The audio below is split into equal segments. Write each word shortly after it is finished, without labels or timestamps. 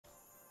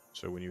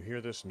So when you hear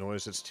this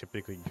noise, it's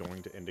typically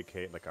going to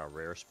indicate like a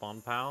rare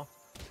spawn pal.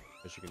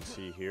 As you can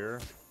see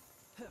here,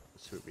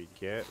 that's what we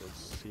get.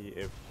 Let's see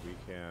if we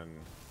can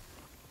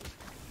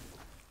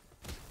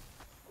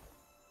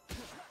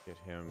get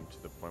him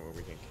to the point where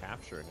we can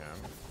capture him.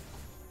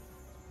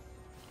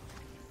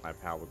 My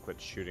pal would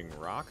quit shooting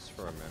rocks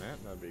for a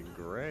minute. That'd be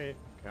great.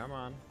 Come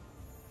on.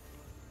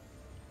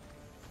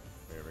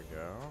 There we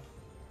go.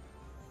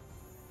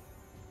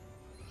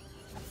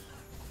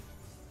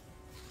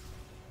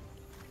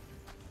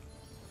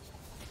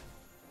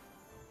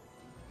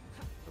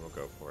 And we'll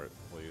go for it.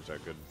 We'll use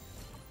that good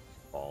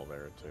ball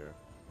there too.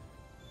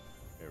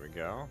 There we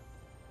go.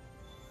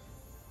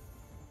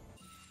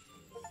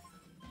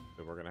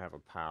 So we're gonna have a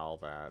pal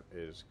that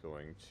is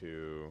going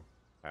to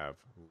have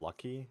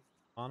lucky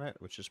on it,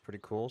 which is pretty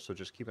cool. So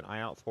just keep an eye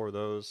out for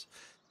those.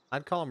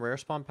 I'd call them rare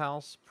spawn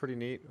pals. Pretty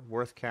neat,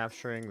 worth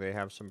capturing. They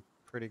have some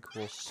pretty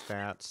cool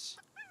stats.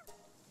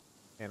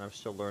 And I'm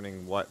still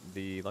learning what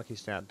the lucky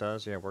stat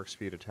does. Yeah, work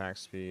speed, attack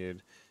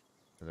speed.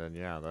 And then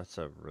yeah, that's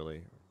a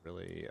really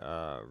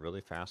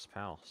fast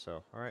pal.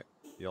 So all right,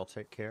 y'all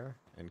take care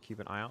and keep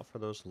an eye out for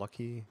those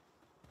lucky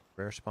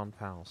rare spawn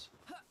pals.